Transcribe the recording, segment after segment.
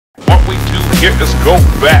Get this go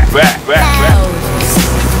back.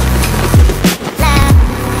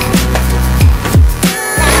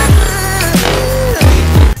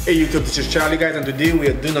 Hey YouTube, this is Charlie guys, and today we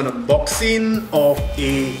are doing an unboxing of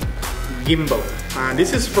a gimbal, and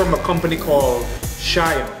this is from a company called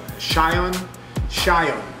Zhiyun.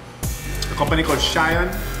 A company called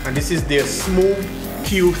Zhiyun, and this is their smooth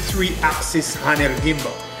Q3 axis handheld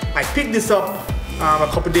gimbal. I picked this up a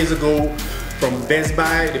couple days ago from Best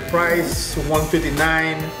Buy. The price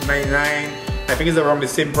 $159.99. I think it's around the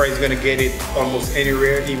same price you're gonna get it almost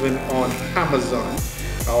anywhere, even on Amazon.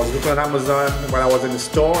 I was looking at Amazon when I was in the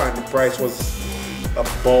store, and the price was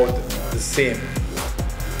about the same.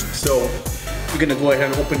 So we're gonna go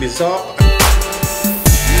ahead and open this up.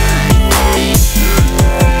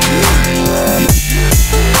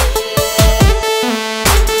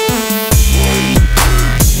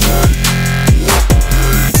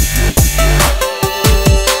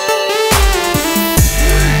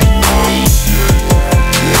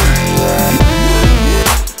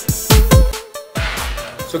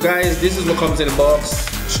 So guys, this is what comes in the box.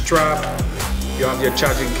 Strap, you have your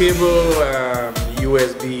charging cable,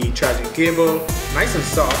 USB charging cable, nice and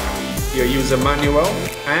soft, your user manual,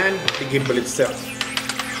 and the gimbal itself.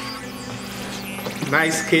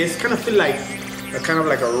 Nice case, kind of feel like a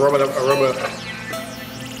rubber,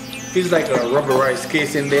 feels like a rubberized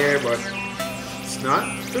case in there, but it's not.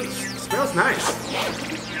 It smells nice.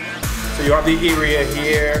 So you have the area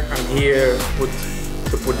here and here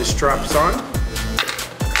to put the straps on.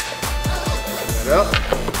 Up.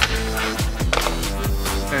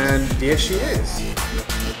 And there she is.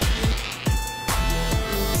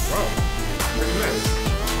 Wow, pretty nice.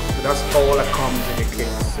 So that's all that comes in the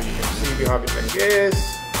case. So you can see you have it like this.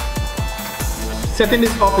 Setting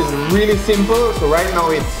this up is really simple. So right now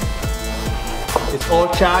it's all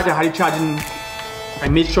charged. I had it charging. I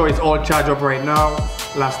made sure it's all charged up right now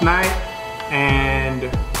last night. And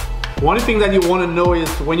one of the things that you want to know is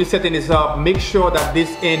when you're setting this up, make sure that this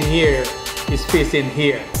end here is facing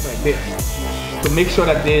here, like this. So make sure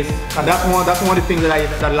that this, and that's one of the things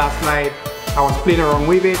that last night I was playing around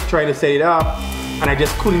with it, trying to set it up, and I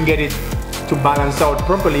just couldn't get it to balance out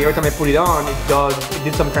properly. Every time I put it on, it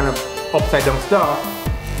did some kind of upside down stuff.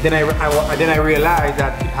 Then I realized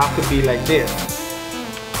that it has to be like this.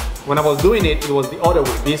 When I was doing it, it was the other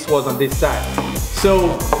way. This was on this side.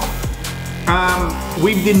 So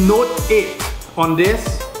with the Note 8 on this,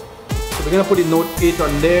 so we're gonna put the Note 8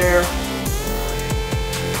 on there.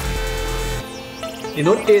 The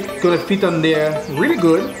Note 8 is gonna fit on there really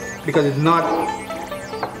good because it's not,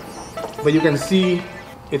 but you can see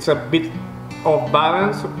it's a bit off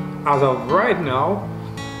balance as of right now.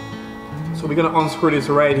 So we're gonna unscrew this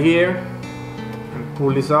right here and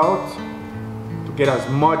pull this out to get as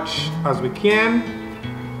much as we can.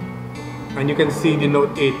 And you can see the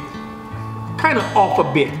Note 8 kind of off a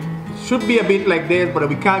bit. It should be a bit like this, but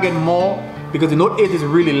we can't get more because the Note 8 is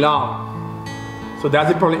really long. So that's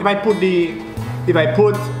the problem. If I put the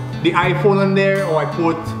iPhone on there, or I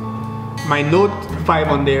put my Note 5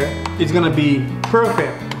 on there, it's gonna be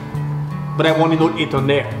perfect. But I want the Note 8 on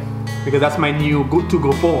there because that's my new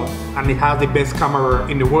go-to-go phone, and it has the best camera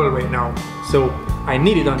in the world right now. So I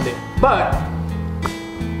need it on there. But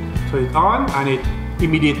so it's on, and it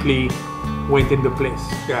immediately went into place,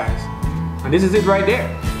 guys. And this is it right there.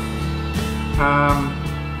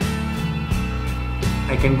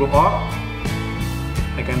 I can go up,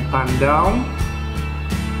 I can pan down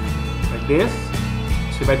like this.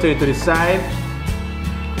 So if I turn it to the side,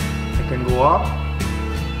 I can go up,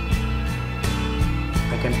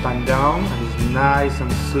 I can pan down, and it's nice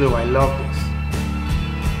and slow. I love this.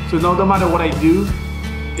 So now no matter what I do,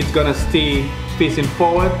 it's gonna stay facing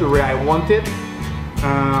forward to where I want it.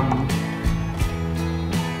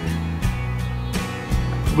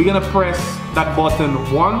 We're gonna press that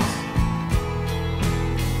button once,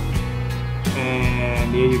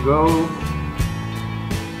 and there you go.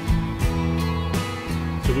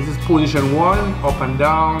 So this is position 1, up and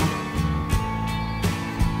down.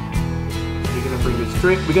 We're gonna bring it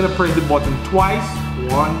straight. We're gonna press the button twice,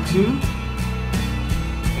 1, 2,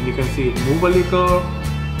 and you can see it move a little,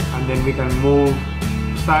 and then we can move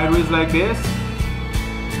sideways like this,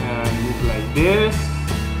 and move like this.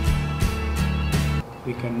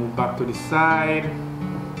 We can move back to the side,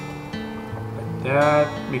 like that.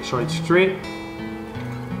 Make sure it's straight.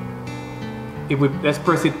 Let's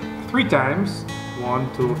press it 3 times. 1,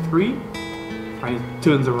 2, 3, and it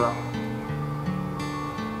turns around.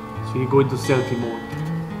 So you go into selfie mode.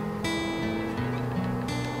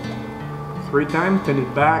 3 times, turn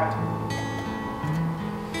it back.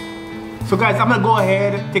 So guys, I'm gonna go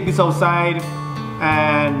ahead, take this outside,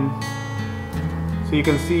 and So you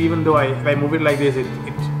can see, even though if I move it like this, it's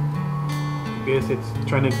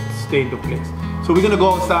trying to stay into place. So we're gonna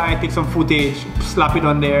go outside, take some footage, slap it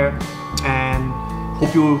on there, and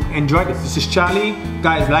hope you enjoy this. This is Charlie.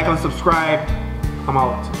 Guys, like and subscribe. I'm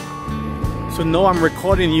out. So now I'm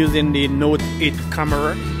recording using the Note 8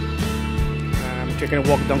 camera. I'm taking a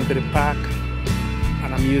walk down to the park,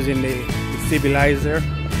 and I'm using the stabilizer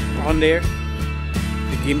on there,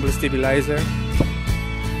 the gimbal stabilizer.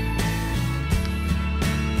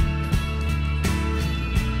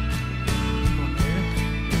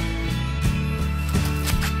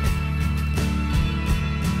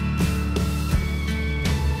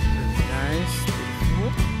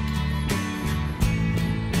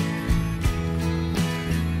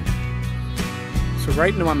 So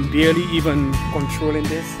right now I'm barely even controlling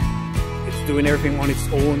this. It's doing everything on its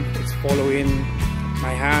own. It's following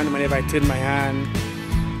my hand. Whenever I turn my hand,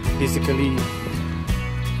 basically,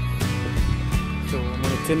 so I'm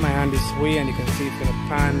going to turn my hand this way, and you can see it's going to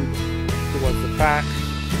pan towards the back.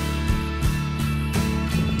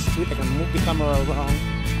 Street, I can move the camera around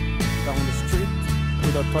down the street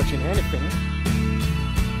without touching anything.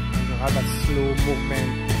 And you have that slow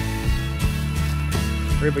movement.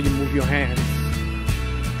 Wherever you move your hands,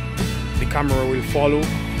 the camera will follow.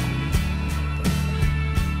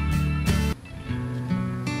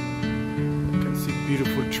 You can see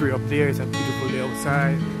beautiful tree up there. It's a beautiful day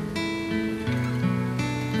outside.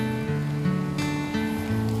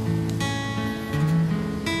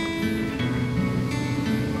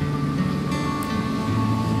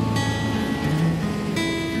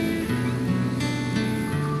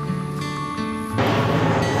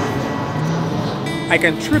 I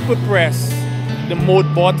can triple press the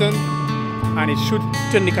mode button, and it should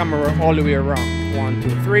turn the camera all the way around. 1, 2,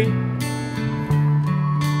 3. And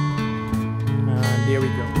there we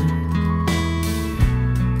go.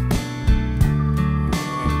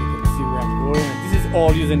 And you can see where I'm going. And this is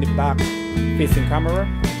all using the back facing camera.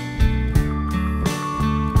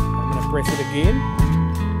 I'm going to press it again.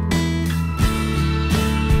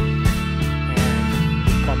 And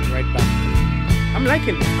it comes right back. I'm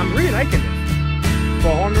liking it. I'm really liking it. For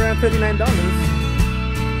 $139,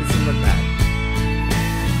 this is not bad.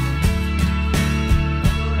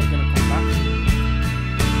 I'm gonna come back.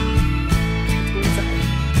 Let's go inside.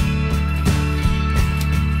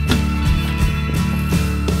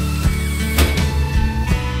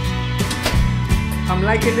 I'm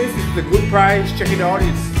liking this. It's a good price. Check it out.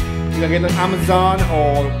 You can get it on Amazon,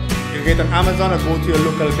 or you can get it on Amazon, or go to your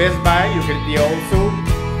local Best Buy. You get it there also.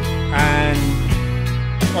 And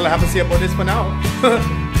all I have to say about this for now.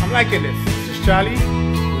 I'm liking this. This is Charlie.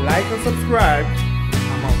 Like and subscribe.